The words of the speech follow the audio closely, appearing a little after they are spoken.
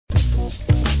Who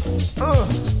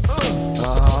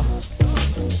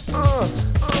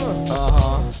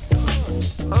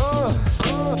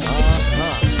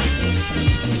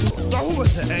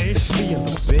was it? Hey, it's me and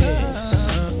the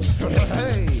biz.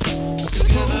 Hey.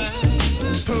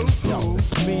 Yo,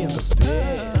 it's me and the biz.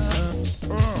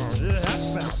 Yeah, that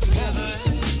sounds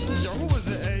funky. Yo, who was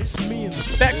it? Hey, it's me and the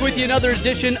biz. Back with you, another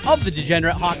edition of the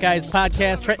Degenerate Hawkeyes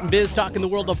podcast. Trent and Biz talking the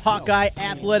world of Hawkeye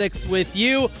athletics with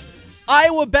you.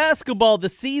 Iowa basketball, the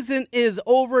season is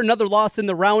over. Another loss in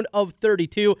the round of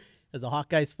 32 as the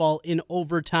Hawkeyes fall in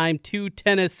overtime to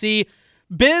Tennessee.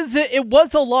 Biz, it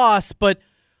was a loss, but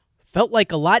felt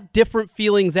like a lot different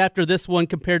feelings after this one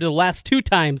compared to the last two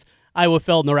times Iowa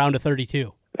fell in the round of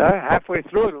 32. Halfway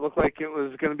through it looked like it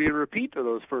was going to be a repeat of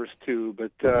those first two,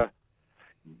 but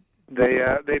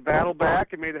they battled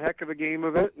back and made a heck of a game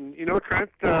of it. And, you know, Trent,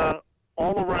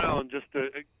 all around, just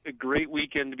a great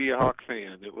weekend to be a Hawk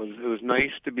fan. It was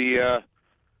nice to be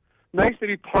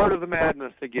part of the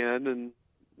madness again, and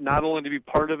not only to be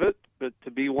part of it, but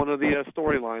to be one of the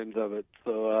storylines of it.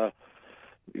 So,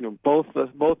 you know, both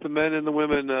the men and the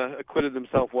women acquitted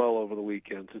themselves well over the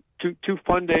weekend. So two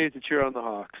fun days to cheer on the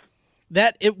Hawks.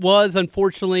 That it was,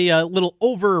 unfortunately, a little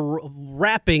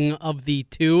overwrapping of the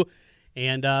two,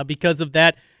 and because of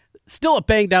that, still a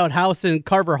banged-out house in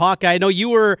Carver Hawkeye. I know you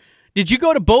were. Did you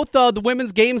go to both the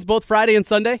women's games, both Friday and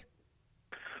Sunday?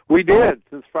 We did.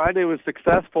 Since Friday was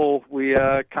successful, we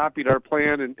copied our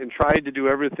plan and tried to do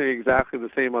everything exactly the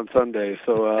same on Sunday.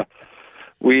 So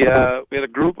we had a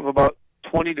group of about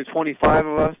 20 to 25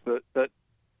 of us that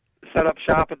set up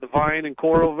shop at the Vine in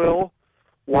Coralville,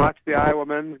 watched the Iowa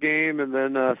men's game, and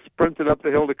then sprinted up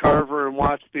the hill to Carver and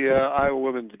watched the Iowa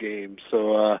women's game.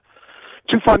 So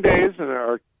two fun days,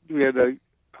 and we had a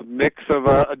mix of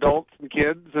adults and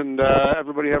kids, and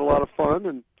everybody had a lot of fun.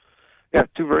 And yeah,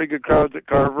 two very good crowds at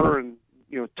Carver, and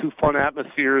you know, two fun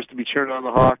atmospheres to be cheering on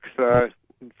the Hawks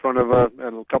in front of a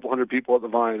couple hundred people at the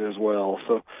Vine as well.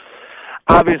 So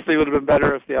obviously, it would have been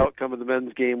better if the outcome of the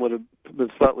men's game would have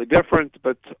been slightly different.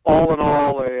 But all in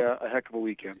all, a heck of a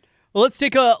weekend. Well, let's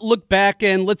take a look back,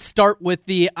 and let's start with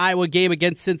the Iowa game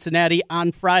against Cincinnati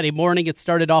on Friday morning. It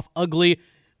started off ugly.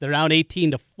 They're down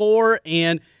 18-4,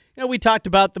 and you know, we talked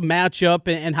about the matchup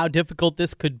and how difficult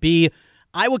this could be.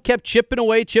 Iowa kept chipping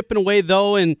away,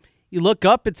 though, and you look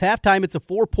up, it's halftime, it's a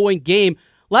 4-point game.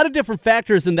 A lot of different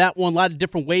factors in that one, a lot of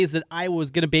different ways that Iowa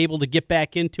was going to be able to get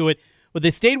back into it. But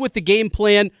they stayed with the game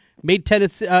plan, made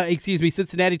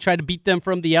Cincinnati try to beat them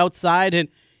from the outside, and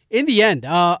in the end,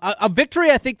 a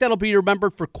victory I think that'll be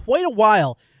remembered for quite a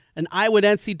while, an Iowa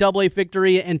NCAA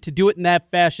victory, and to do it in that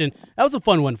fashion, that was a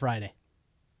fun one Friday.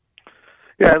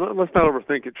 Yeah, let's not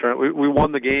overthink it, Trent. We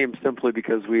won the game simply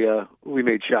because we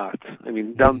made shots. I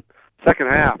mean, down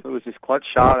second half, it was just clutch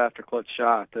shot after clutch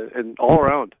shot, and all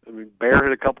around. I mean, Bear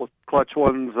hit a couple of clutch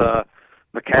ones.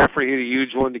 McCaffrey hit a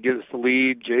huge one to get us the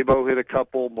lead. Jabo hit a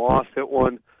couple. Moss hit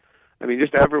one. I mean,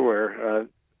 just everywhere.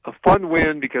 A fun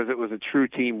win because it was a true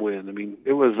team win. I mean,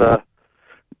 it was,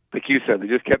 like you said, they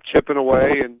just kept chipping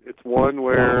away, and it's one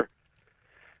where,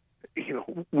 you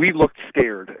know, we looked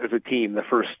scared as a team the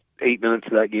first 8 minutes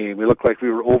of that game. We looked like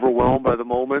we were overwhelmed by the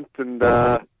moment, and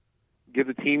give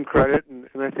the team credit, and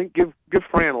I think give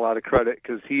Fran a lot of credit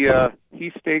because he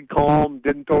stayed calm,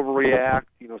 didn't overreact.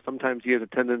 You know, sometimes he has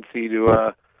a tendency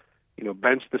to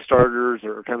bench the starters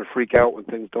or kind of freak out when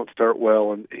things don't start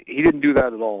well, and he didn't do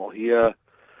that at all.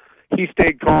 He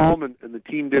stayed calm, and the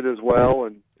team did as well.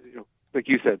 And you know, like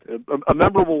you said, a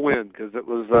memorable win because it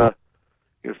was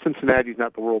Cincinnati's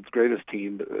not the world's greatest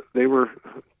team, but they were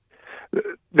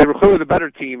clearly the better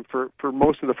team for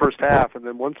most of the first half, and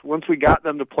then once we got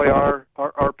them to play our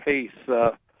pace,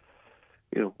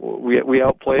 we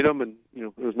outplayed them, and you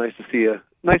know, it was nice to see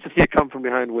a come from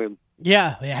behind win.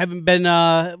 Yeah, we haven't been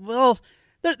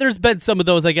there's been some of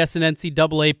those, I guess, in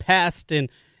NCAA past, and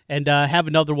have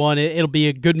another one. It'll be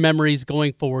a good memories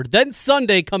going forward. Then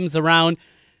Sunday comes around,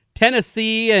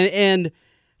 Tennessee, and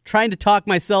trying to talk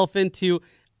myself into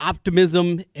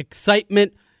optimism,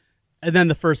 excitement. And then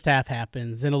the first half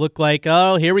happens, and it looked like,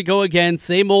 oh, here we go again,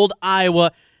 same old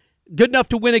Iowa. Good enough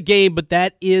to win a game, but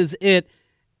that is it.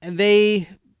 And the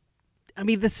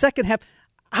second half,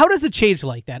 how does it change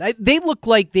like that? They look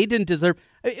like they didn't deserve.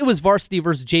 It was varsity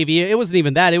versus JV. It wasn't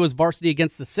even that. It was varsity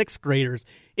against the sixth graders.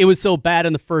 It was so bad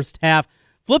in the first half.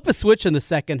 Flip a switch in the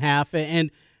second half and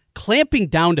clamping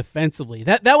down defensively.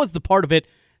 That was the part of it.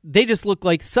 They just looked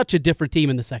like such a different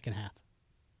team in the second half.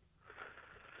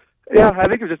 Yeah, I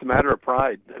think it was just a matter of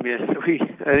pride. I mean,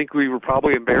 I think we were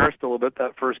probably embarrassed a little bit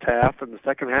that first half, and the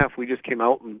second half we just came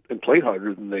out and played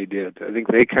harder than they did. I think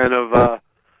they kind of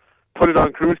put it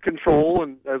on cruise control,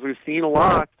 and as we've seen a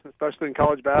lot, especially especially in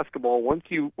college basketball, once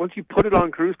you put it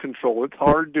on cruise control, it's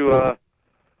hard to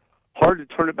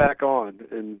turn it back on.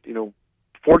 And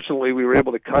fortunately, we were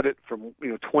able to cut it from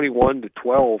 21 to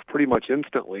 12 pretty much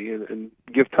instantly, and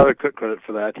give Tyler Cook credit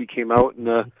for that. He came out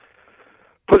and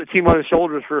put the team on his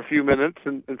shoulders for a few minutes,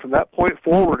 and from that point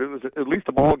forward, it was at least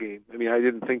a ball game. I mean, I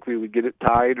didn't think we would get it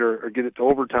tied or get it to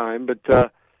overtime,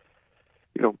 but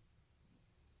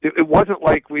it wasn't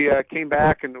like we came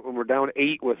back and we're down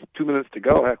 8 with 2 minutes to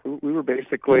go. Heck, we were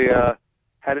basically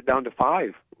had it down to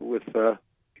 5 with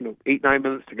 8, 9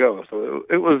 minutes to go. So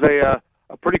it was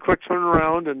a pretty quick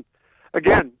turnaround. And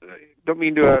again, don't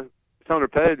mean to sound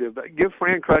repetitive, but give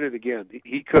Fran credit again.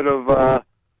 He could have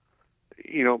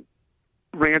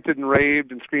ranted and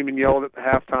raved and screamed and yelled at the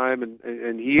halftime,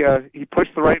 and he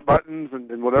pushed the right buttons,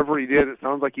 and whatever he did, it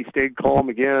sounds like he stayed calm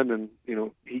again, and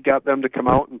he got them to come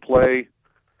out and play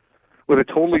with a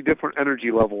totally different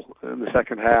energy level in the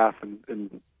second half,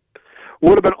 and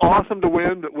would have been awesome to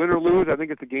win, but win or lose, I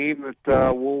think it's a game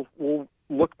that we'll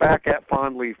look back at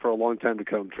fondly for a long time to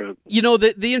come, Trent.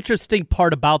 The interesting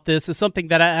part about this is something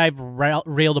that I've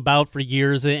railed about for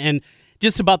years, and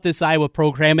just about this Iowa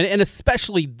program, and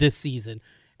especially this season,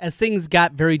 as things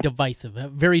got very divisive,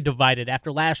 very divided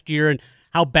after last year and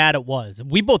how bad it was.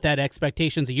 We both had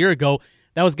expectations a year ago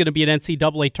that was going to be an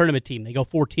NCAA tournament team. They go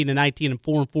 14-19 and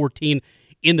 4-14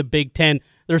 in the Big Ten.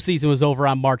 Their season was over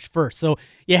on March 1st. So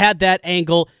you had that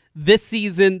angle. This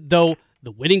season, though,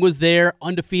 the winning was there,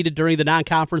 undefeated during the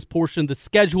non-conference portion of the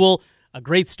schedule. A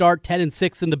great start,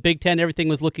 10-6 in the Big Ten. Everything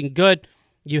was looking good.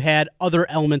 You had other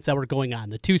elements that were going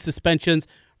on. The 2 suspensions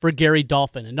for Gary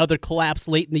Dolphin, another collapse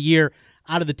late in the year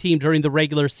out of the team during the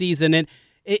regular season. And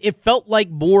it felt like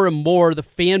more and more the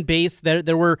fan base,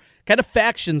 there were kind of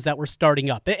factions that were starting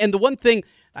up. And the one thing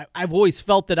I've always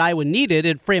felt that Iowa needed,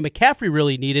 and Fran McCaffrey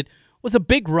really needed, was a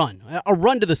big run, a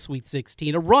run to the Sweet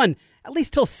 16, a run at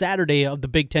least till Saturday of the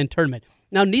Big Ten tournament.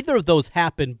 Now, neither of those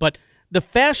happened, but the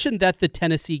fashion that the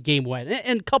Tennessee game went,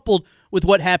 and coupled with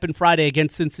what happened Friday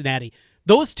against Cincinnati,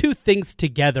 those two things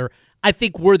together, I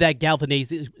think, were that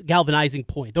galvanizing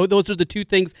point. Those are the two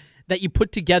things that you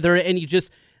put together, and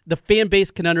the fan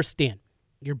base can understand.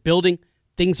 You're building,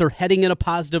 things are heading in a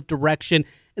positive direction,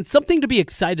 and something to be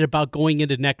excited about going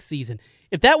into next season.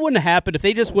 If that wouldn't have happened, if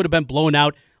they just would have been blown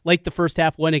out like the first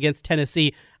half went against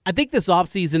Tennessee, I think this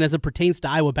offseason, as it pertains to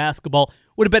Iowa basketball,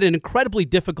 would have been an incredibly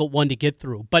difficult one to get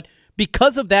through. But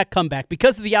because of that comeback,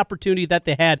 because of the opportunity that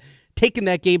they had, taking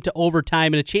that game to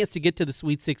overtime and a chance to get to the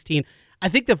Sweet 16, I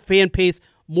think the fan base,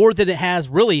 more than it has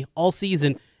really all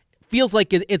season, feels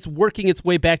like it's working its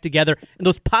way back together, and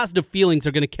those positive feelings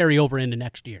are going to carry over into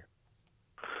next year.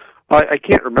 I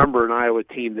can't remember an Iowa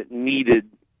team that needed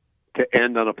to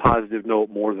end on a positive note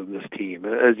more than this team.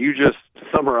 As you just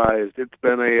summarized, it's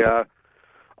been a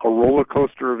roller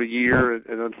coaster of a year,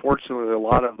 and unfortunately, a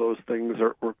lot of those things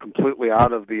were completely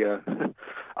out of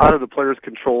the players'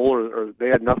 control, or they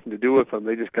had nothing to do with them.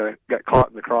 They just got caught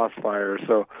in the crossfire.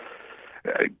 So,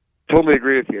 I totally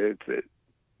agree with you.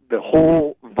 The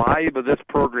whole vibe of this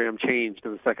program changed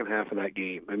in the second half of that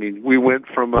game. I mean, we went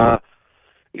from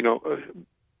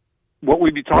what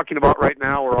we'd be talking about right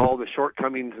now are all the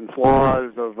shortcomings and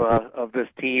flaws of this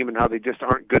team, and how they just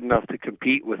aren't good enough to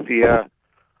compete with the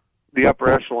upper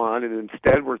echelon, and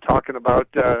instead we're talking about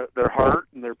their heart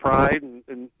and their pride,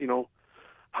 and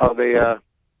how they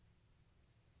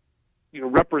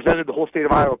represented the whole state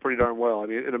of Iowa pretty darn well. I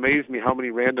mean, it amazed me how many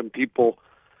random people,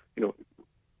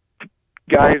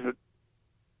 guys that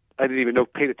I didn't even know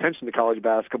paid attention to college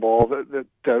basketball, that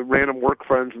random work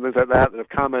friends and things like that have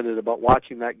commented about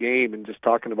watching that game and just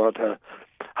talking about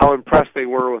how impressed they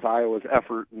were with Iowa's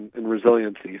effort and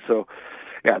resiliency. So,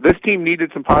 yeah, this team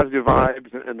needed some positive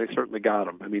vibes, and they certainly got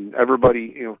them. I mean,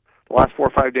 everybody, the last 4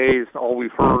 or 5 days, all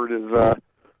we've heard is,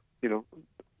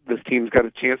 this team's got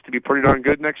a chance to be pretty darn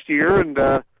good next year, and,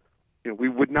 we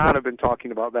would not have been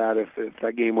talking about that if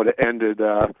that game would have ended,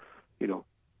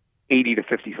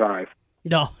 80-55.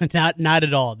 No, not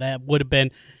at all. That would have been,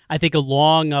 I think, a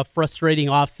long, frustrating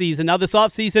offseason. Now, this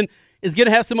offseason is going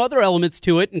to have some other elements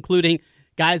to it, including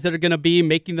guys that are going to be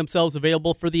making themselves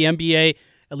available for the NBA,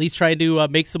 at least trying to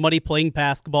make some money playing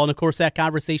basketball. And, of course, that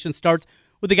conversation starts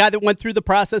with the guy that went through the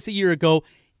process a year ago,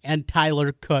 and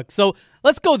Tyler Cook. So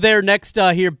let's go there next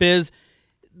here, Biz.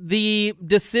 The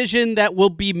decision that will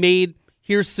be made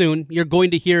here soon, you're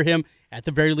going to hear him, at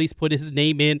the very least, put his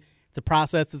name in. It's a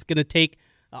process that's going to take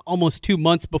almost 2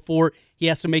 months before he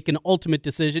has to make an ultimate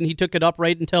decision. He took it up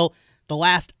right until the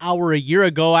last hour a year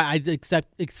ago. I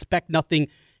expect nothing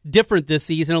different this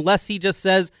season unless he just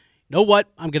says, you know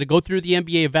what, I'm going to go through the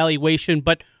NBA evaluation.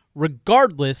 But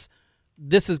regardless,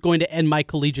 this is going to end my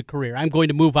collegiate career. I'm going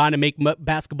to move on and make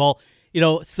basketball,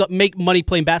 make money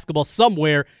playing basketball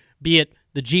somewhere, be it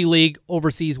the G League,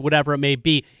 overseas, whatever it may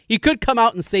be. He could come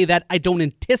out and say that. I don't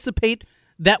anticipate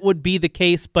that would be the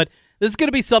case, but this is going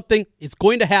to be something. It's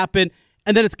going to happen,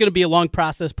 and then it's going to be a long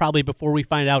process probably before we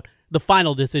find out the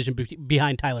final decision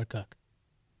behind Tyler Cook.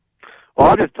 Well,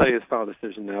 I'll just tell you his final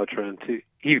decision now, Trent.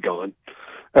 He's gone.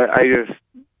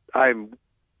 I'm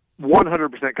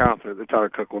 100% confident that Tyler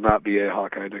Cook will not be a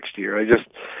Hawkeye next year.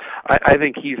 I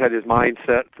think he's had his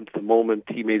mindset since the moment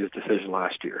he made his decision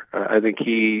last year. I think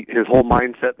his whole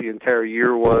mindset the entire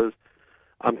year was,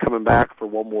 I'm coming back for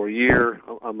one more year.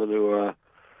 I'm going to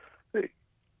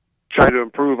try to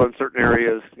improve on certain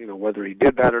areas. Whether he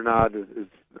did that or not is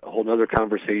a whole other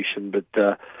conversation.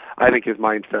 But I think his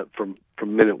mindset from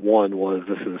minute one was,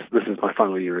 this is my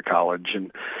final year of college,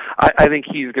 and I think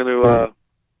he's going to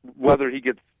whether he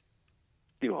gets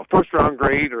a first-round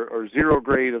grade or zero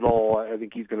grade at all, I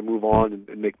think he's going to move on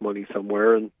and make money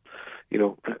somewhere. And,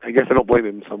 I guess I don't blame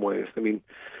him in some ways. I mean,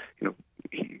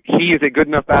 he is a good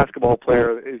enough basketball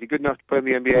player. Is he good enough to play in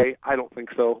the NBA? I don't think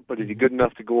so. But is he good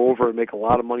enough to go over and make a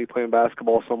lot of money playing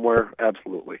basketball somewhere?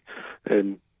 Absolutely.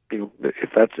 And, if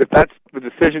that's the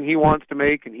decision he wants to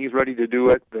make and he's ready to do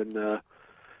it, then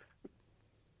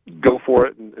go for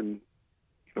it. And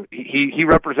he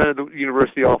represented the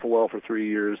university awful well for 3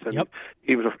 years, and yep.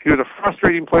 he was a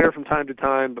frustrating player from time to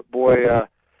time. But boy,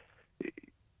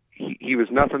 he was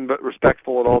nothing but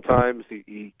respectful at all times.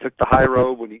 He took the high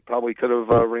road when he probably could have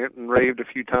ranted and raved a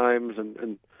few times,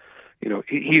 and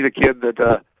he's a kid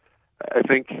that I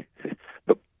think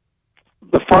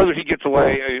the farther he gets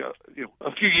away,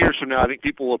 a few years from now, I think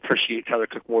people will appreciate Tyler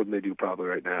Cook more than they do probably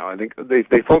right now. I think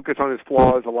they focus on his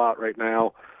flaws a lot right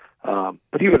now.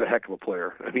 But he was a heck of a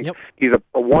player. I mean, yep. He's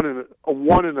a one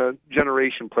in a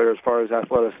generation player as far as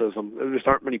athleticism. There just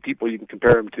aren't many people you can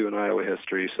compare him to in Iowa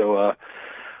history. So,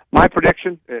 my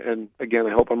prediction, and again,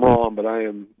 I hope I'm wrong, but I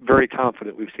am very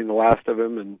confident we've seen the last of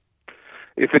him. And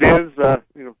if it is,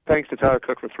 thanks to Tyler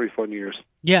Cook for 3 fun years.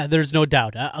 Yeah, there's no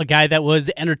doubt. A guy that was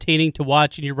entertaining to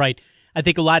watch, and you're right. I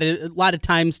think a lot of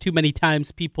times, too many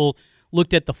times, people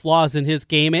looked at the flaws in his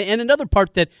game. And another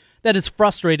part that has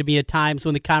frustrated me at times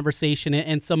when the conversation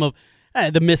and some of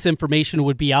the misinformation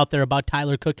would be out there about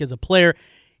Tyler Cook as a player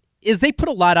is they put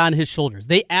a lot on his shoulders.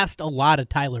 They asked a lot of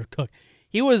Tyler Cook.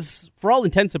 He was, for all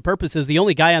intents and purposes, the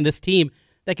only guy on this team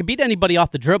that could beat anybody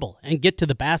off the dribble and get to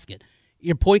the basket.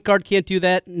 Your point guard can't do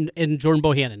that, and Jordan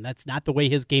Bohannon. That's not the way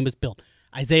his game is built.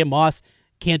 Isaiah Moss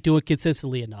can't do it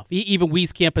consistently enough. Even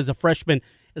Wieskamp as a freshman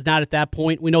is not at that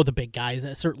point. We know the big guys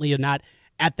certainly are not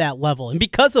at that level. And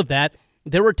because of that,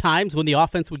 there were times when the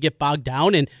offense would get bogged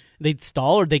down and they'd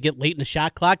stall or they'd get late in the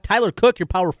shot clock. Tyler Cook, your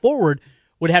power forward,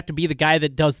 would have to be the guy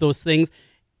that does those things.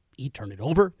 He turned it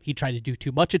over. He tried to do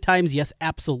too much at times. Yes,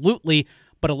 absolutely.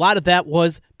 But a lot of that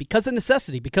was because of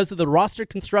necessity, because of the roster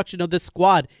construction of this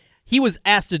squad. He was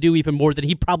asked to do even more than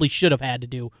he probably should have had to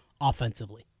do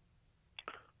offensively.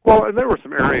 Well, and there were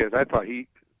some areas I thought he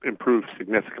improved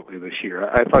significantly this year.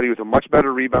 I thought he was a much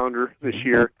better rebounder this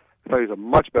year. I thought he was a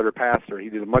much better passer. He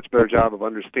did a much better job of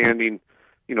understanding,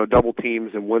 double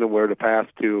teams and when and where to pass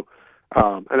to.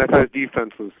 And I thought his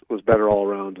defense was better all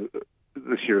around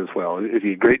this year as well. Is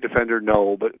he a great defender?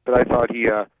 No, but I thought he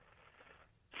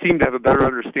seemed to have a better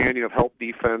understanding of help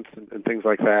defense and things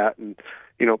like that. And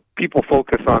people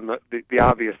focus on the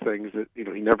obvious things that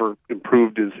he never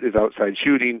improved his outside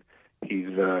shooting. He's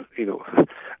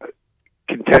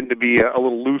can tend to be a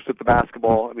little loose at the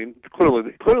basketball. I mean,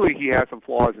 clearly he has some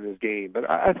flaws in his game, but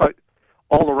I thought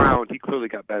all around he clearly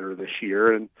got better this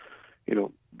year. And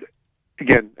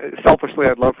again, selfishly,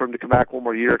 I'd love for him to come back one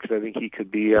more year because I think he could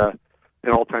be an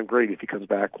all-time great if he comes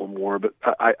back one more. But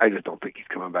I just don't think he's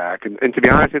coming back. And to be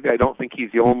honest with you, I don't think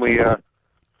he's the only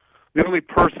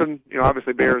person.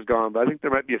 Obviously Bear's gone, but I think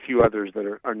there might be a few others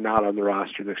that are not on the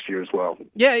roster next year as well.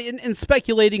 Yeah, and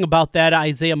speculating about that,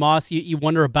 Isaiah Moss, you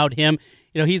wonder about him.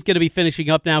 He's going to be finishing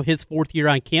up now his 4th year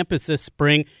on campus this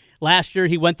spring. Last year,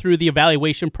 he went through the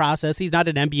evaluation process. He's not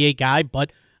an NBA guy,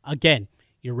 but again,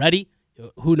 you're ready.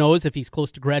 Who knows if he's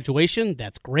close to graduation?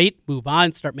 That's great. Move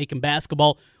on, start making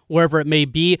basketball wherever it may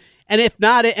be. And if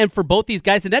not, and for both these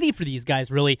guys, and any for these guys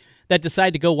really that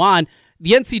decide to go on,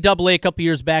 the NCAA a couple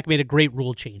years back made a great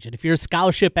rule change. And if you're a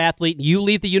scholarship athlete and you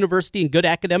leave the university in good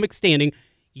academic standing,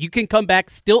 you can come back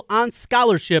still on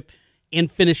scholarship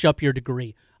and finish up your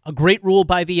degree. A great rule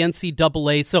by the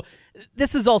NCAA. So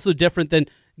this is also different than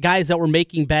guys that were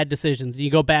making bad decisions. You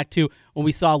go back to when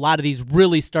we saw a lot of these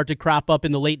really start to crop up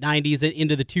in the late 90s and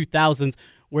into the 2000s,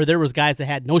 where there was guys that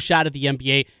had no shot at the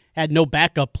NBA, had no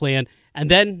backup plan, and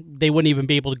then they wouldn't even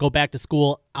be able to go back to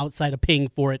school outside of paying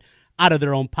for it out of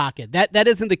their own pocket. That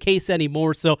isn't the case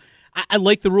anymore, so I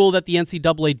like the rule that the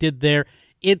NCAA did there.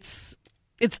 It's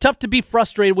tough to be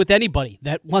frustrated with anybody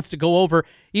that wants to go over.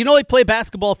 You can only play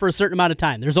basketball for a certain amount of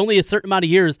time. There's only a certain amount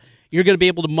of years you're going to be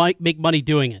able to make money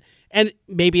doing it. And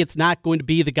maybe it's not going to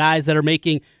be the guys that are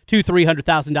making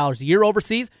 $200,000-$300,000 a year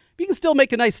overseas, but you can still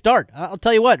make a nice start. I'll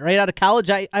tell you what, right out of college,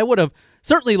 I would have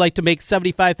certainly liked to make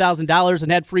 $75,000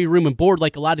 and had free room and board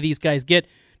like a lot of these guys get,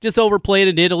 just overplayed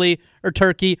in Italy or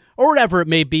Turkey or whatever it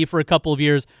may be for a couple of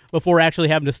years before actually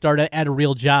having to start at a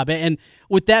real job. And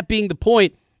with that being the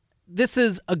point, this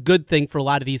is a good thing for a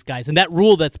lot of these guys. And that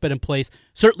rule that's been in place,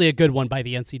 certainly a good one by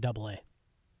the NCAA.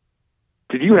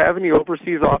 Did you have any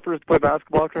overseas offers to play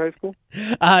basketball after high school?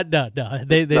 No.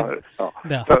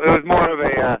 No. So it was more of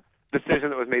a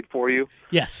decision that was made for you?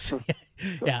 Yes.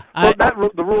 Yeah. Well,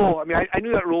 the rule, I mean, I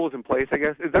knew that rule was in place, I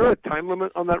guess. Is there a time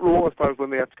limit on that rule as far as when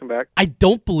they have to come back? I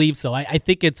don't believe so. I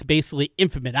think it's basically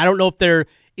infinite. I don't know if there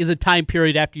is a time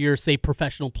period after your, say,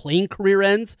 professional playing career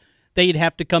ends that you'd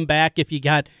have to come back if you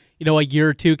got, a year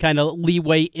or two kind of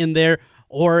leeway in there,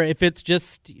 or if it's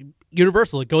just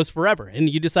universal. It goes forever. And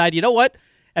you decide, you know what,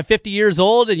 at 50 years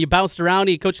old and you bounced around and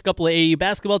you coach a couple of AAU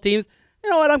basketball teams, you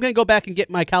know what, I'm going to go back and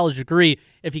get my college degree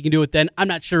if you can do it then. I'm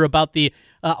not sure about the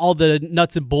all the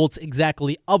nuts and bolts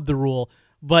exactly of the rule,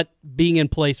 but being in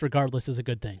place regardless is a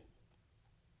good thing.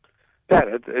 Yeah,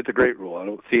 it's a great rule. I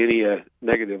don't see any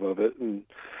negative of it. And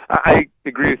I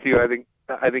agree with you. I think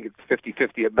it's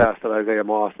 50-50 at best that Isaiah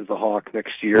Moss is a Hawk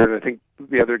next year. And I think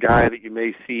the other guy that you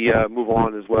may see move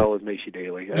on as well is Macy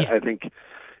Daly. Yeah. I think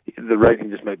the writing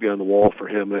just might be on the wall for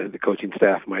him. The coaching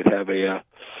staff might have a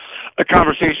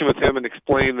conversation with him and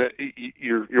explain that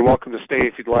you're welcome to stay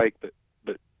if you'd like, but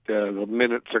the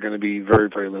minutes are going to be very,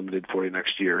 very limited for you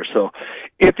next year. So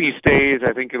if he stays,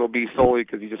 I think it'll be solely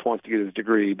because he just wants to get his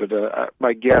degree. But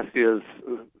my guess is,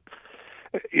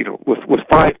 with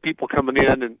five people coming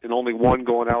in and only one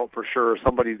going out for sure,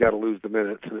 somebody's got to lose the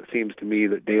minutes. And it seems to me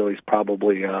that Daly's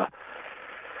probably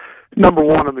number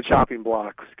one on the chopping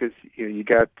blocks because you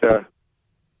got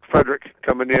Frederick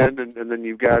coming in, and then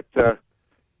you've got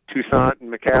Toussaint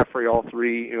and McCaffrey. All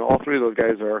three of those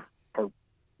guys are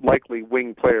likely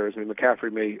wing players. I mean,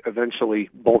 McCaffrey may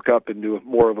eventually bulk up into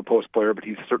more of a post player, but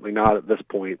he's certainly not at this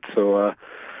point. So,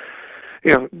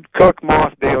 Cook,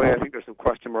 Moss, Daly, I think there's some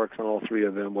question marks on all three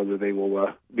of them, whether they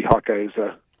will be Hawkeyes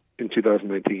in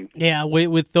 2019. Yeah,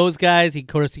 with those guys, of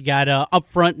course, you got up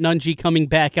front Nunji coming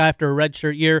back after a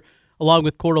redshirt year, along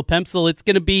with Cordell Pemsl. It's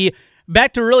going to be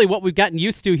back to really what we've gotten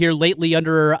used to here lately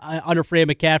under Fran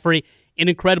McCaffrey, an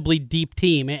incredibly deep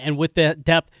team. And with that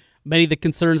depth, many of the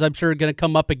concerns I'm sure are going to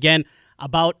come up again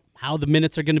about how the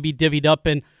minutes are going to be divvied up.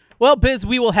 And, well, Biz,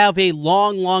 we will have a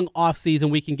long, long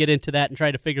offseason. We can get into that and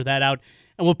try to figure that out.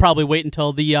 And we'll probably wait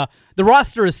until the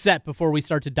roster is set before we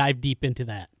start to dive deep into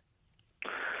that.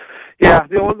 Yeah,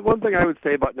 the one thing I would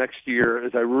say about next year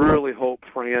is I really hope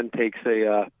Fran takes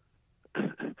a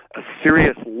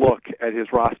serious look at his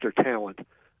roster talent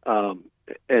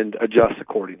and adjusts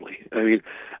accordingly. I mean,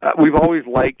 we've always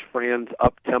liked Fran's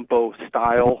up-tempo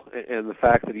style and the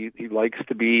fact that he likes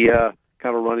to be kind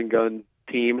of a run-and-gun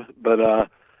team. But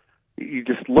you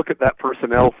just look at that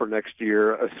personnel for next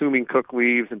year, assuming Cook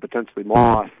leaves and potentially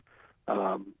Moss,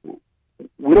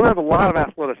 we don't have a lot of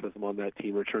athleticism on that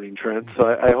team returning, Trent. So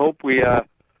I hope we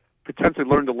potentially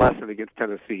learned a lesson against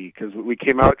Tennessee because we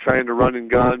came out trying to run and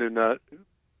gun and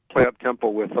play up tempo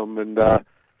with them and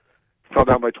fell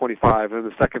down by 25. And in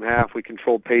the second half, we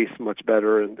controlled pace much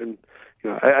better. And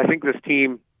I think this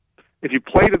team, if you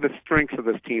play to the strengths of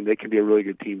this team, they can be a really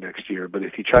good team next year. But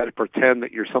if you try to pretend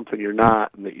that you're something you're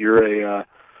not and that you're a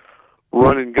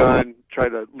run and gun, try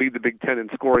to lead the Big Ten in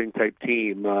scoring type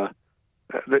team,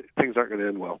 things aren't going to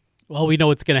end well. Well, we know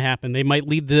what's going to happen. They might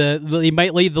lead the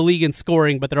league in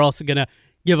scoring, but they're also going to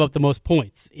give up the most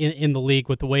points in the league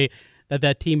with the way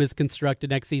that team is constructed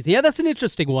next season. Yeah, that's an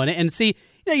interesting one. And see,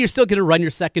 you're still going to run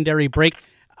your secondary break.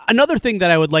 Another thing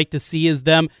that I would like to see is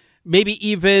them maybe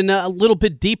even a little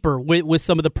bit deeper with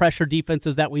some of the pressure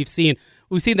defenses that we've seen.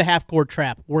 We've seen the half-court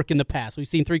trap work in the past. We've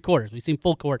seen three-quarters. We've seen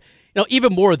full court.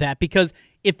 Even more of that, because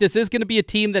if this is going to be a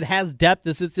team that has depth,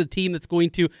 this is a team that's going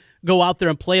to go out there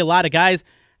and play a lot of guys.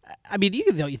 I mean,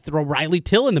 you throw Riley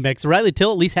Till in the mix. Riley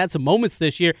Till at least had some moments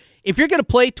this year. If you're going to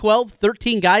play 12,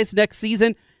 13 guys next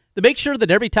season, then make sure that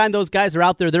every time those guys are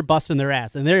out there, they're busting their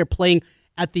ass, and they're playing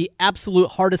at the absolute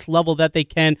hardest level that they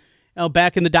can.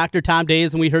 Back in the Dr. Tom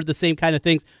days, and we heard the same kind of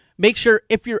things. Make sure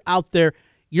if you're out there,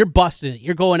 you're busting it.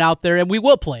 You're going out there, and we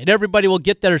will play, and everybody will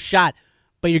get their shot,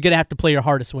 but you're going to have to play your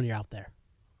hardest when you're out there.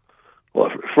 Well,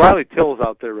 if Riley Till's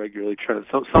out there regularly, Trent,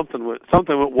 something went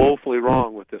woefully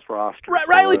wrong with this roster.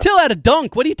 Riley Till had a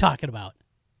dunk. What are you talking about?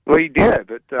 Well, he did,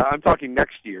 but I'm talking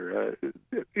next year.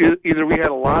 Either we had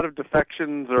a lot of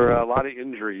defections or a lot of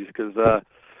injuries, because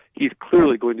he's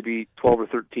clearly going to be 12 or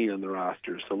 13 on the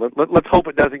roster. So let's hope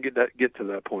it doesn't get to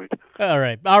that point. All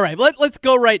right. Let's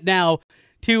go right now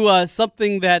to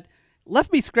something that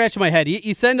left me scratching my head.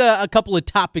 You send a couple of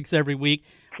topics every week.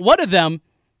 One of them,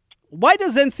 why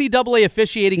does NCAA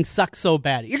officiating suck so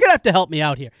bad? You're going to have to help me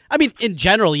out here. I mean, in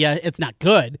general, yeah, it's not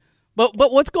good, but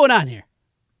what's going on here?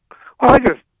 Well,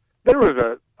 there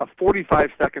was a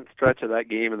 45-second stretch of that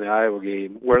game in the Iowa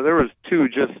game where there was two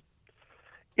just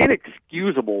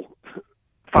inexcusable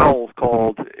fouls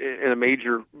called in the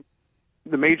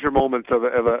major moments of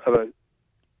a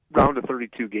round of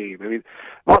 32 game. I mean,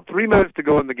 about 3 minutes to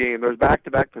go in the game, there's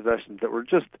back-to-back possessions that were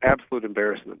just absolute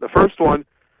embarrassment. The first one,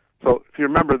 so if you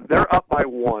remember, they're up by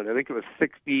one. I think it was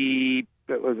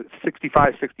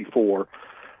 65-64.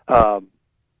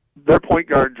 Their point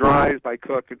guard drives by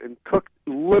Cook, and Cook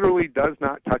literally does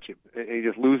not touch him. And he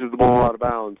just loses the ball out of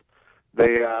bounds.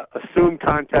 They assume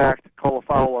contact, call a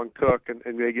foul on Cook, and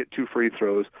they get 2 free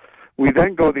throws. We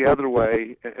then go the other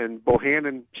way, and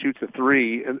Bohannon shoots a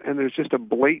 3, and there's just a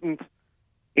blatant,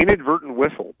 inadvertent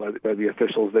whistle by the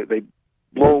officials. They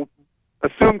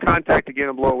assume contact again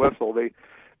and blow a whistle.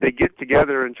 They get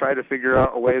together and try to figure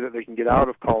out a way that they can get out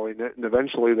of calling it, and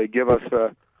eventually they give us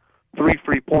 3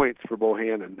 free points for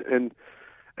Bohannon. And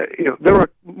there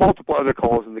were multiple other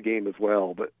calls in the game as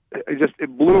well, but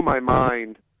it blew my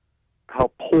mind how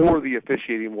poor the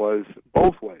officiating was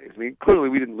both ways. I mean, clearly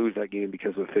we didn't lose that game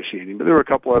because of officiating, but there were a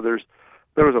couple others.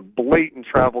 There was a blatant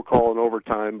travel call in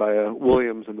overtime by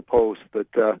Williams in the post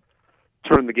that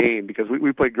turned the game, because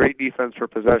we played great defense for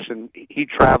possession. He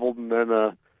traveled and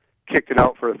then kicked it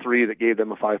out for a 3 that gave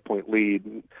them a 5-point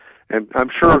lead. And I'm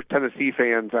sure Tennessee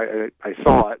fans, I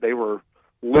saw it, they were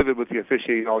livid with the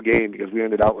officiating all game because we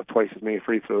ended out with twice as many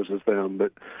free throws as them.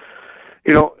 But,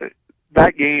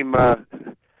 that game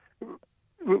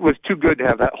was too good to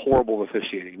have that horrible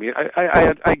officiating. I mean,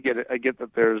 I get it. I get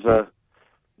that there's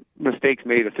mistakes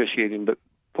made officiating, but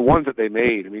the ones that they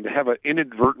made, I mean, to have an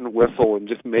inadvertent whistle and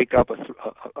just make up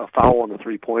a foul on a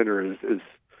 3-pointer is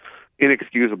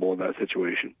inexcusable in that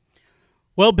situation.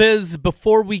 Well, Biz,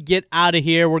 before we get out of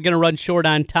here, we're going to run short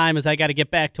on time as I got to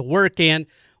get back to work. And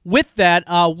with that,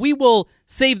 we will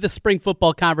save the spring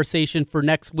football conversation for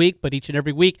next week. But each and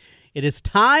every week, it is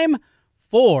time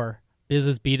for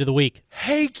Biz's Beat of the Week.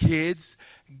 Hey, kids,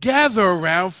 gather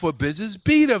around for Biz's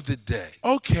Beat of the Day.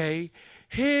 Okay,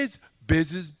 here's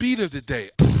Biz's Beat of the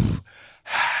Day.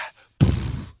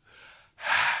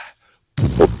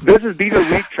 Biz's Beat of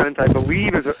the Week, Trent, I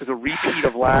believe is a repeat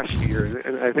of last year,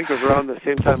 and I think it was around the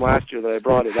same time last year that I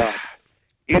brought it up.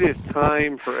 It is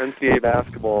time for NCAA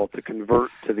basketball to convert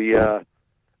to the,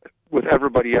 with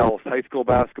everybody else, high school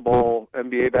basketball,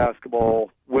 NBA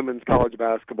basketball, women's college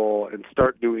basketball, and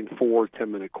start doing 4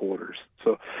 10-minute quarters.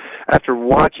 So after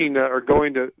watching or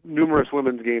going to numerous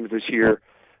women's games this year,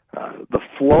 the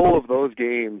flow of those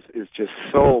games is just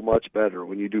so much better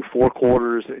when you do 4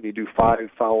 quarters and you do 5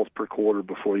 fouls per quarter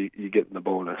before you get in the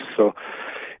bonus. So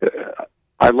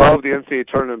I love the NCAA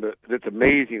tournament. It's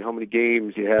amazing how many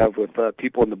games you have with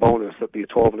people in the bonus at the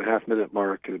 12.5-minute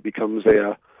mark, and it becomes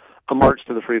a march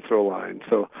to the free throw line.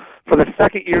 So for the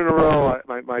second year in a row,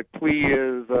 my plea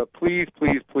is please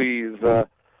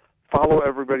follow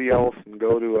everybody else and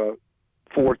go to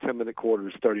 4 10-minute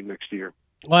quarters starting next year.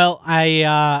 Well,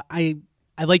 I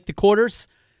like the quarters.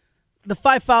 The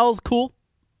 5 fouls, cool.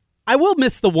 I will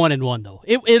miss the 1-and-1 though.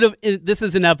 This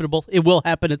is inevitable. It will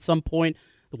happen at some point.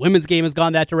 The women's game has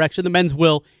gone that direction. The men's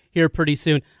will here pretty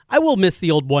soon. I will miss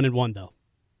the old 1-and-1 though.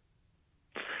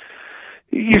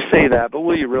 You say that, but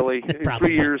will you really? In 3 not.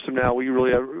 years from now, will you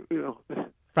really?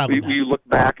 Probably will you look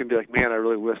back and be like, man, I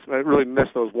really miss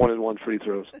those 1-and-1 free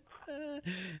throws.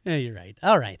 Yeah, you're right.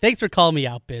 All right. Thanks for calling me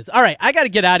out, Biz. All right. I got to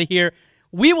get out of here.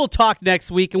 We will talk next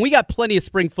week, and we got plenty of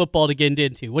spring football to get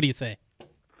into. What do you say?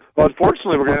 Well,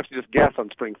 unfortunately, we're going to have to just guess on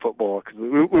spring football because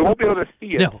we won't be able to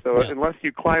see it. No. Unless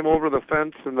you climb over the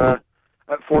fence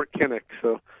at Fort Kinnick.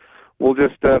 So we'll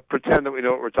just pretend that we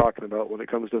know what we're talking about when it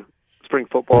comes to spring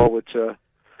football, which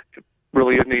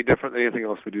really isn't any different than anything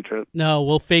else we do, Trent. No,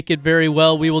 we'll fake it very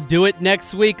well. We will do it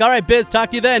next week. All right, Biz,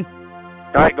 talk to you then.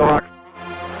 All right, go Hawks.